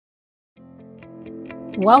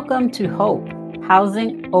Welcome to Hope.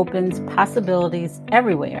 Housing opens possibilities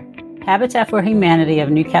everywhere. Habitat for Humanity of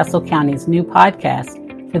New Castle County's new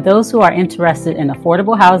podcast for those who are interested in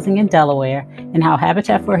affordable housing in Delaware and how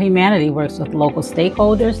Habitat for Humanity works with local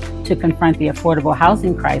stakeholders to confront the affordable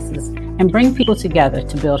housing crisis and bring people together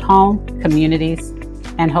to build home, communities,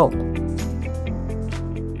 and hope.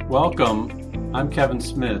 Welcome. I'm Kevin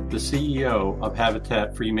Smith, the CEO of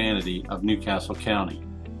Habitat for Humanity of New Castle County.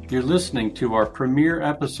 You're listening to our premiere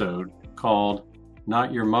episode called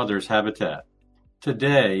Not Your Mother's Habitat.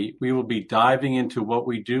 Today, we will be diving into what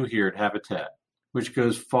we do here at Habitat, which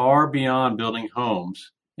goes far beyond building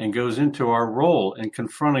homes and goes into our role in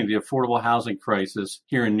confronting the affordable housing crisis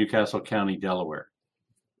here in New Castle County, Delaware.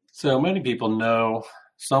 So many people know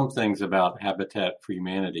some things about Habitat for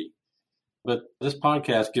Humanity, but this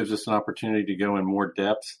podcast gives us an opportunity to go in more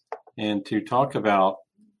depth and to talk about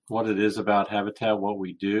what it is about Habitat, what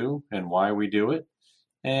we do, and why we do it,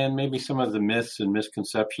 and maybe some of the myths and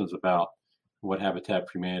misconceptions about what Habitat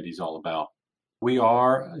for Humanity is all about. We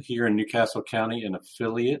are here in New Castle County an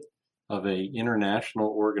affiliate of an international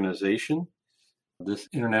organization. This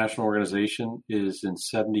international organization is in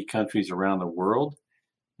 70 countries around the world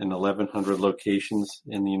and 1,100 locations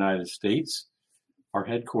in the United States. Our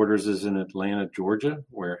headquarters is in Atlanta, Georgia,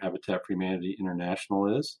 where Habitat for Humanity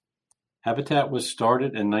International is. Habitat was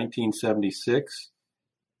started in 1976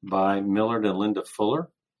 by Millard and Linda Fuller.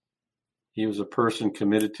 He was a person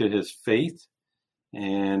committed to his faith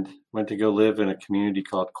and went to go live in a community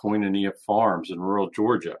called Koinonia Farms in rural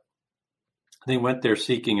Georgia. They went there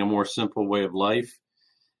seeking a more simple way of life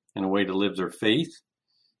and a way to live their faith.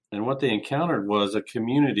 And what they encountered was a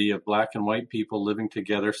community of Black and white people living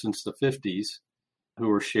together since the 50s who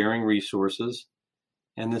were sharing resources.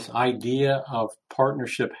 And this idea of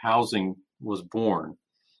partnership housing was born.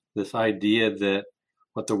 This idea that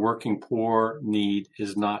what the working poor need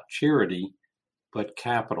is not charity, but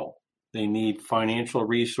capital. They need financial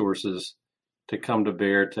resources to come to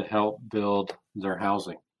bear to help build their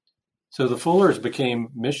housing. So the Fullers became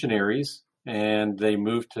missionaries and they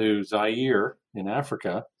moved to Zaire in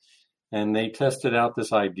Africa, and they tested out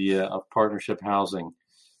this idea of partnership housing,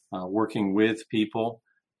 working with people,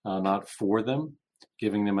 not for them,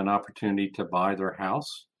 giving them an opportunity to buy their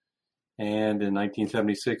house. And in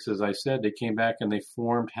 1976, as I said, they came back and they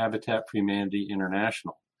formed Habitat for Humanity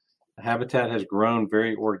International. Habitat has grown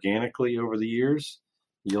very organically over the years.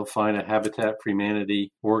 You'll find a Habitat for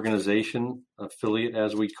Humanity organization, affiliate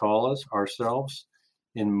as we call us ourselves,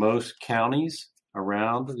 in most counties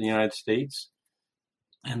around the United States.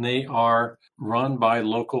 And they are run by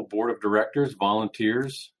local board of directors,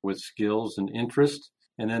 volunteers with skills and interest.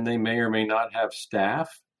 And then they may or may not have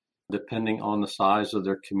staff, depending on the size of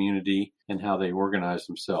their community and how they organize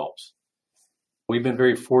themselves. We've been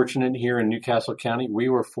very fortunate here in New Castle County. We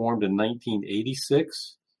were formed in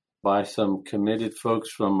 1986 by some committed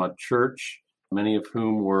folks from a church, many of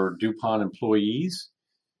whom were DuPont employees.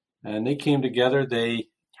 And they came together. They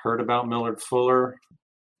heard about Millard Fuller,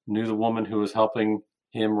 knew the woman who was helping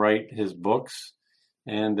him write his books,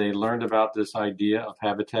 and they learned about this idea of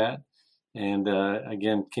Habitat. And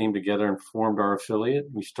again, came together and formed our affiliate.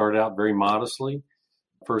 We started out very modestly.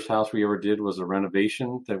 First house we ever did was a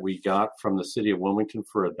renovation that we got from the city of Wilmington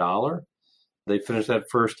for $1. They finished that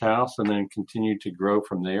first house and then continued to grow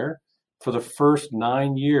from there. For the first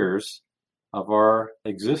 9 years of our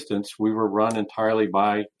existence, we were run entirely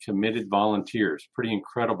by committed volunteers. Pretty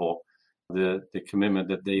incredible, the commitment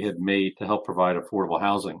that they had made to help provide affordable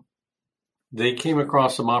housing. They came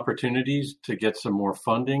across some opportunities to get some more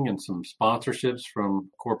funding and some sponsorships from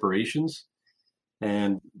corporations.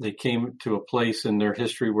 And they came to a place in their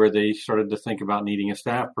history where they started to think about needing a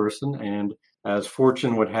staff person. And as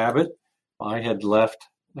fortune would have it, I had left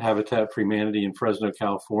Habitat for Humanity in Fresno,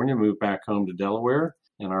 California, moved back home to Delaware,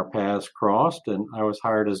 and our paths crossed. And I was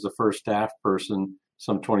hired as the first staff person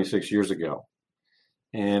some 26 years ago.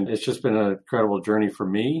 And it's just been an incredible journey for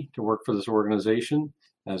me to work for this organization,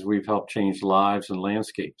 as we've helped change lives and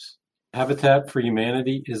landscapes. Habitat for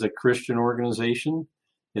Humanity is a Christian organization.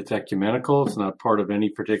 It's ecumenical. It's not part of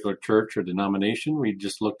any particular church or denomination. We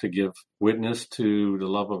just look to give witness to the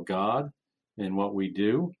love of God in what we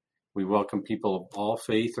do. We welcome people of all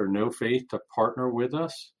faith or no faith to partner with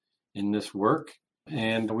us in this work.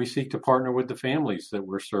 And we seek to partner with the families that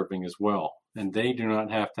we're serving as well. And they do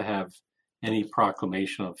not have to have any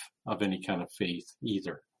proclamation of any kind of faith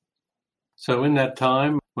either. So in that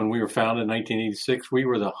time, when we were founded in 1986, we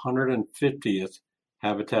were the 150th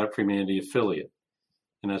Habitat for Humanity affiliate.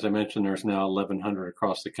 And as I mentioned, there's now 1,100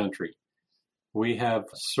 across the country. We have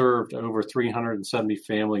served over 370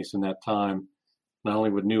 families in that time, not only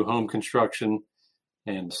with new home construction,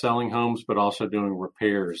 and selling homes, but also doing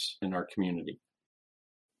repairs in our community.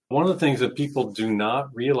 One of the things that people do not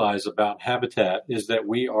realize about Habitat is that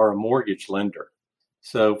we are a mortgage lender.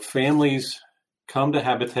 So families come to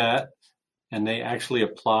Habitat and they actually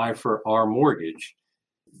apply for our mortgage.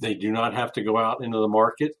 They do not have to go out into the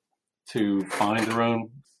market to find their own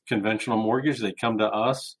conventional mortgage. They come to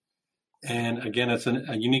us. And again, it's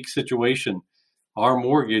a unique situation. Our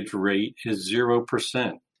mortgage rate is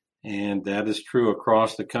 0%. And that is true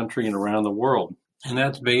across the country and around the world. And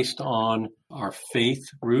that's based on our faith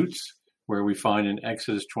roots, where we find in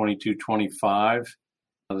Exodus 22:25,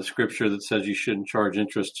 the scripture that says you shouldn't charge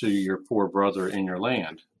interest to your poor brother in your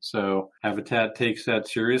land. So Habitat takes that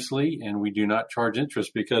seriously, and we do not charge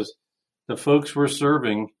interest because the folks we're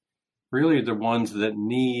serving really are the ones that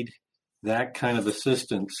need that kind of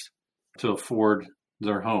assistance to afford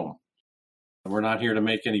their home. We're not here to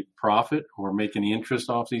make any profit or make any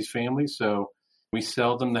interest off these families, so we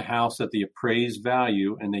sell them the house at the appraised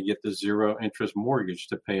value, and they get the zero interest mortgage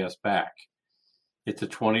to pay us back. It's a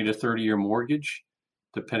 20 to 30-year mortgage,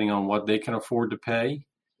 depending on what they can afford to pay.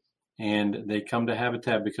 And they come to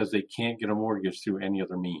Habitat because they can't get a mortgage through any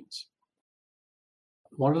other means.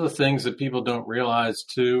 One of the things that people don't realize,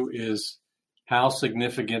 too, is how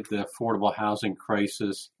significant the affordable housing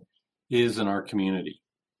crisis is in our community.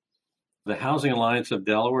 The Housing Alliance of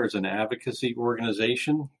Delaware is an advocacy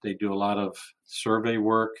organization. They do a lot of survey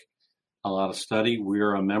work, a lot of study. We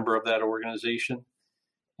are a member of that organization.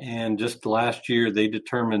 And just last year, they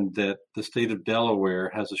determined that the state of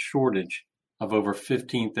Delaware has a shortage of over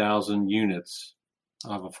 15,000 units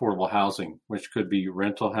of affordable housing, which could be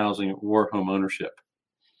rental housing or home ownership.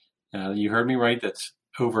 You heard me right, that's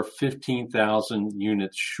over 15,000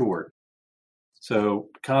 units short. So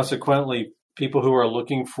consequently, people who are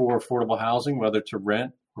looking for affordable housing, whether to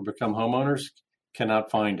rent or become homeowners,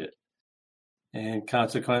 cannot find it. And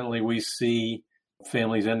consequently, we see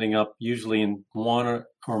families ending up usually in one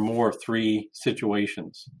or more of three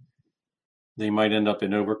situations. They might end up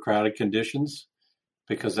in overcrowded conditions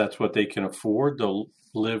because that's what they can afford. They'll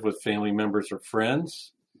live with family members or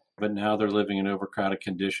friends, but now they're living in overcrowded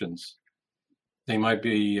conditions. They might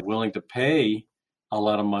be willing to pay a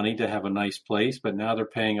lot of money to have a nice place, but now they're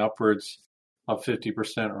paying upwards of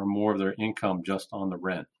 50% or more of their income just on the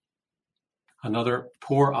rent. Another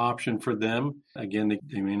poor option for them, again,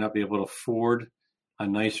 they may not be able to afford a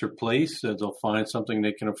nicer place. They'll find something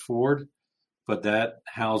they can afford, but that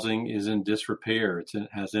housing is in disrepair. It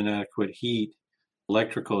has inadequate heat,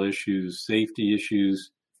 electrical issues, safety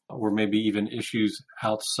issues, or maybe even issues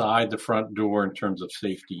outside the front door in terms of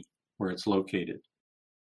safety where it's located.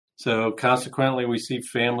 So consequently, we see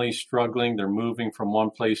families struggling. They're moving from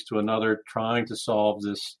one place to another, trying to solve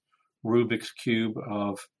this Rubik's Cube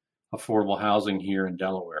of affordable housing here in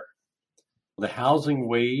Delaware. The housing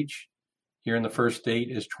wage here in the first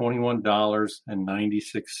state is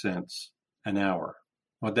 $21.96 an hour.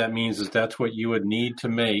 What that means is that's what you would need to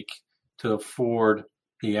make to afford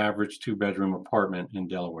the average two-bedroom apartment in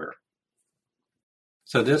Delaware.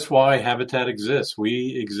 So that's why Habitat exists.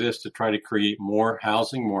 We exist to try to create more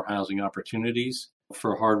housing opportunities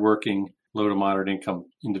for hardworking, low to moderate income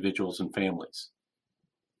individuals and families.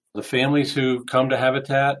 The families who come to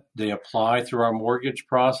Habitat, they apply through our mortgage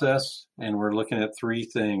process, and we're looking at three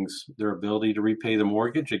things: their ability to repay the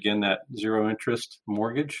mortgage, again, that zero interest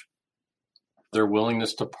mortgage, their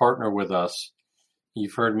willingness to partner with us.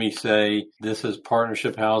 You've heard me say this is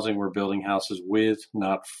partnership housing. We're building houses with,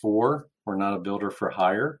 not for. We're not a builder for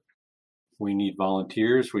hire. We need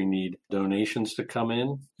volunteers. We need donations to come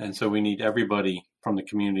in. And so we need everybody from the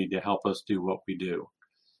community to help us do what we do.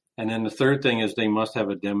 And then the third thing is they must have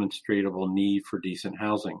a demonstrable need for decent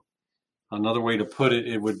housing. Another way to put it,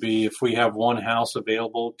 it would be if we have one house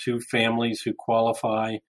available, two families who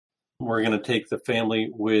qualify, we're going to take the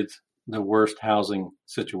family with the worst housing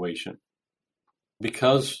situation.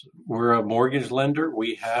 Because we're a mortgage lender,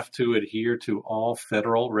 we have to adhere to all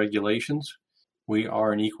federal regulations. We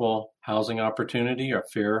are an equal housing opportunity, a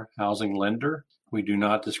fair housing lender. We do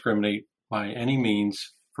not discriminate by any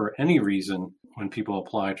means for any reason when people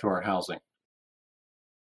apply to our housing.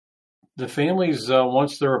 The families,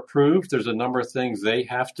 once they're approved, there's a number of things they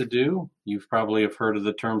have to do. You probably have heard of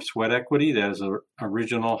the term sweat equity. That is an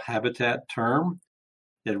original Habitat term.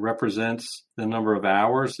 It represents the number of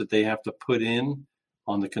hours that they have to put in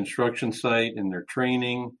on the construction site, in their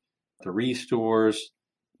training, the restores.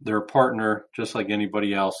 They're a partner just like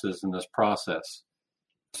anybody else is in this process.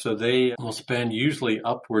 So they will spend usually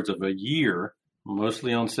upwards of a year,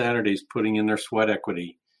 mostly on Saturdays, putting in their sweat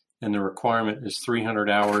equity. And the requirement is 300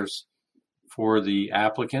 hours for the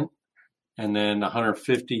applicant and then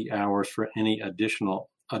 150 hours for any additional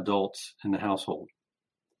adults in the household.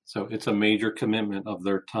 So it's a major commitment of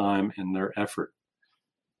their time and their effort.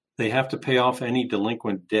 They have to pay off any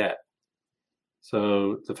delinquent debt.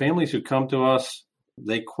 So the families who come to us,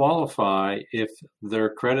 they qualify if their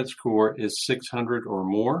credit score is 600 or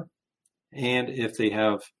more, and if they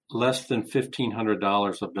have less than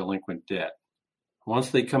 $1,500 of delinquent debt. Once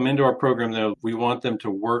they come into our program, though, we want them to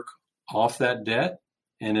work off that debt.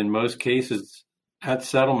 And in most cases, at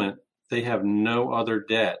settlement, they have no other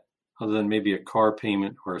debt other than maybe a car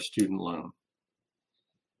payment or a student loan.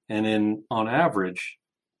 And on average,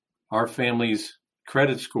 our family's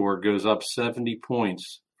credit score goes up 70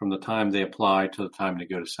 points from the time they apply to the time they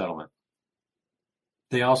go to settlement.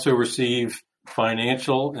 They also receive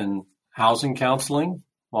financial and housing counseling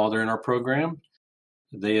while they're in our program.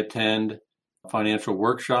 They attend financial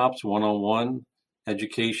workshops, one-on-one,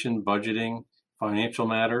 education, budgeting, financial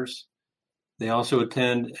matters. They also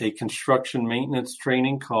attend a construction maintenance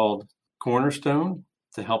training called Cornerstone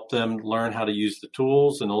to help them learn how to use the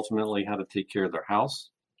tools and ultimately how to take care of their house.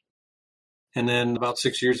 And then about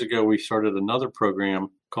 6 years ago, we started another program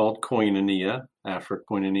called Koinonia, after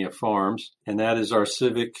Koinonia Farms, and that is our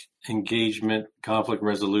civic engagement, conflict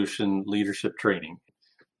resolution, leadership training.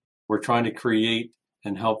 We're trying to create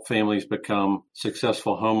and help families become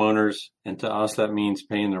successful homeowners, and to us that means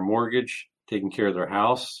paying their mortgage, taking care of their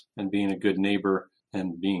house, and being a good neighbor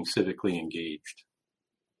and being civically engaged.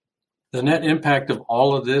 The net impact of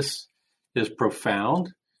all of this is profound.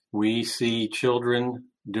 We see children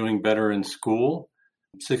doing better in school.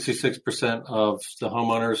 66% of the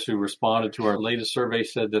homeowners who responded to our latest survey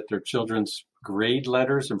said that their children's grade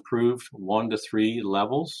letters improved 1 to 3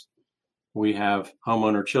 levels. We have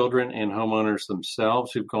homeowner children and homeowners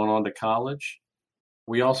themselves who've gone on to college.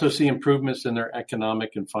 We also see improvements in their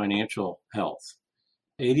economic and financial health.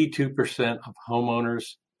 82% of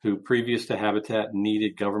homeowners who previous to Habitat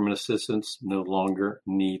needed government assistance no longer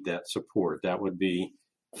need that support. That would be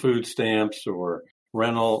food stamps or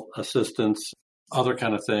rental assistance, other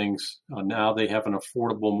kind of things. Now they have an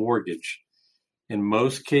affordable mortgage. In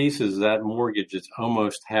most cases, that mortgage is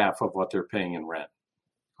almost half of what they're paying in rent.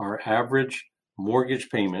 Our average mortgage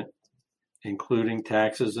payment, including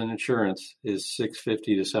taxes and insurance, is $650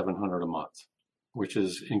 to $700 a month, which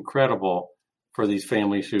is incredible for these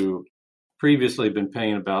families who previously have been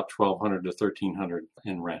paying about $1,200 to $1,300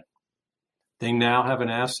 in rent. They now have an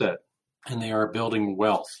asset and they are building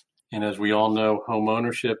wealth. And as we all know, home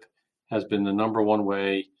ownership has been the number one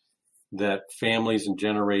way that families and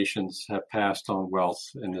generations have passed on wealth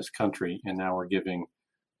in this country. And now we're giving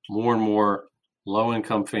more and more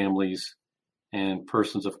low-income families and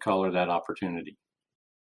persons of color that opportunity.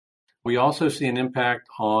 We also see an impact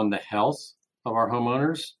on the health of our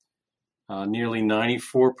homeowners. Nearly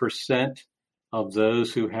 94% of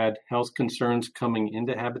those who had health concerns coming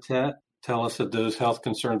into Habitat tell us that those health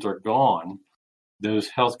concerns are gone. Those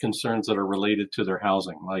health concerns that are related to their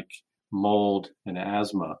housing, like mold and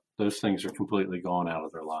asthma, those things are completely gone out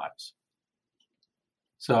of their lives.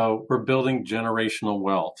 So we're building generational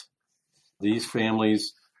wealth. These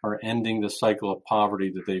families are ending the cycle of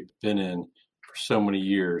poverty that they've been in for so many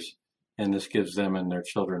years, and this gives them and their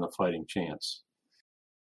children a fighting chance.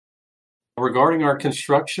 Regarding our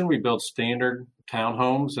construction, we build standard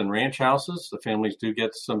townhomes and ranch houses. The families do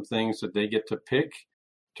get some things that they get to pick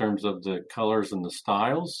in terms of the colors and the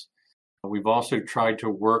styles. We've also tried to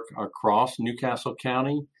work across New Castle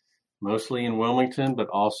County, mostly in Wilmington, but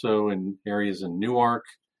also in areas in Newark,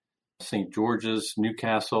 St. George's, New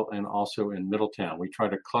Castle, and also in Middletown. We try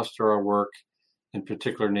to cluster our work in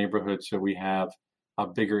particular neighborhoods so we have a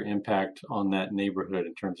bigger impact on that neighborhood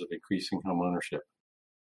in terms of increasing home ownership.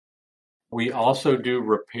 We also do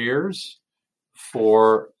repairs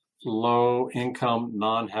for low-income,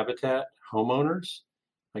 non-Habitat homeowners.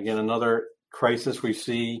 Again, another crisis we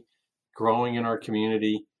see growing in our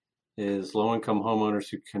community is low-income homeowners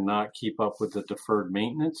who cannot keep up with the deferred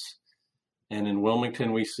maintenance. And in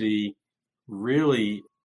Wilmington, we see really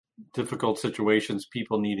difficult situations,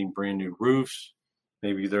 people needing brand new roofs.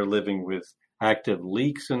 Maybe they're living with active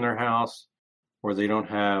leaks in their house, or they don't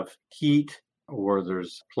have heat, or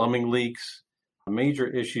there's plumbing leaks, major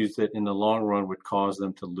issues that in the long run would cause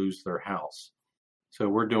them to lose their house. So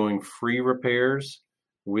we're doing free repairs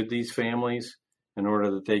with these families in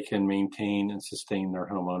order that they can maintain and sustain their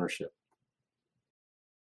home ownership.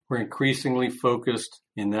 We're increasingly focused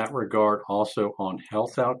in that regard also on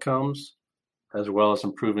health outcomes, as well as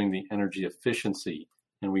improving the energy efficiency.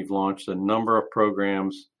 And we've launched a number of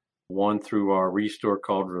programs, one through our Restore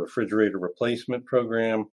called Refrigerator Replacement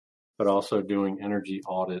Program, but also doing energy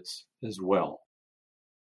audits as well.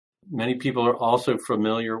 Many people are also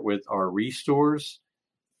familiar with our restores.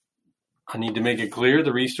 I need to make it clear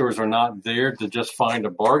the restores are not there to just find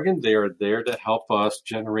a bargain. They are there to help us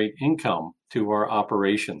generate income to our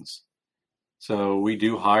operations. So we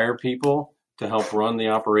do hire people to help run the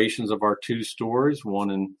operations of our two stores,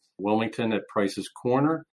 one in Wilmington at Price's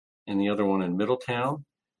Corner and the other one in Middletown.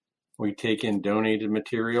 We take in donated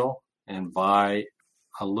material and buy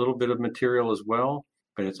a little bit of material as well,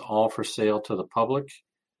 but it's all for sale to the public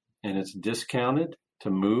and it's discounted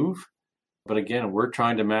to move. But again, we're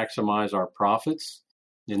trying to maximize our profits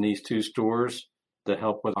in these two stores to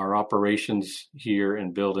help with our operations here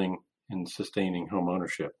in building and sustaining home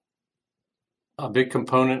ownership. A big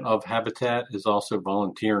component of Habitat is also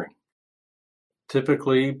volunteering.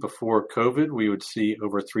 Typically, before COVID, we would see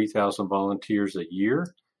over 3,000 volunteers a year,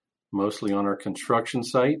 mostly on our construction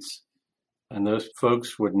sites. And those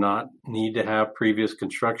folks would not need to have previous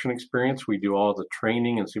construction experience. We do all the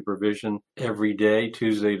training and supervision every day,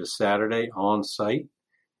 Tuesday to Saturday on site.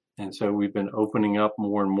 And so we've been opening up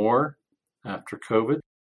more and more after COVID.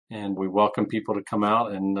 And we welcome people to come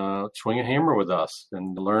out and swing a hammer with us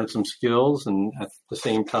and learn some skills and at the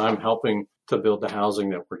same time helping to build the housing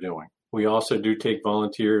that we're doing. We also do take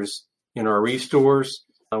volunteers in our restores.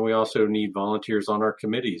 We also need volunteers on our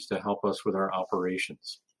committees to help us with our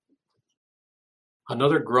operations.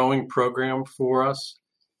 Another growing program for us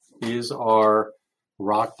is our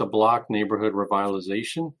Rock the Block neighborhood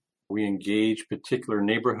revitalization. We engage particular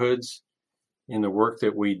neighborhoods in the work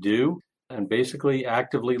that we do and basically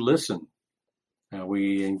actively listen.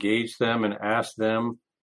 We engage them and ask them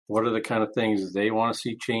what are the kind of things they want to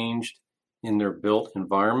see changed in their built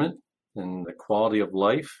environment and the quality of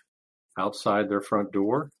life outside their front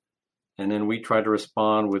door. And then we try to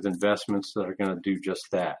respond with investments that are going to do just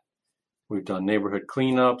that. We've done neighborhood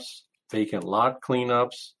cleanups, vacant lot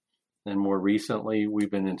cleanups, and more recently, we've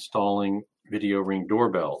been installing video ring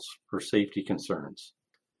doorbells for safety concerns.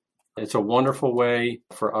 It's a wonderful way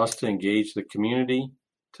for us to engage the community,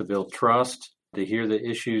 to build trust, to hear the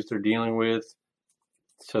issues they're dealing with,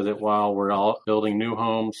 so that while we're all building new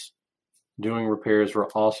homes, doing repairs, we're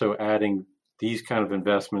also adding these kind of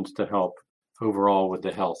investments to help overall with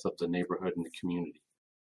the health of the neighborhood and the community.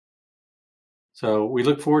 So we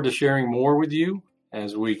look forward to sharing more with you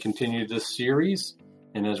as we continue this series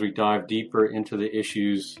and as we dive deeper into the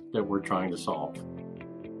issues that we're trying to solve.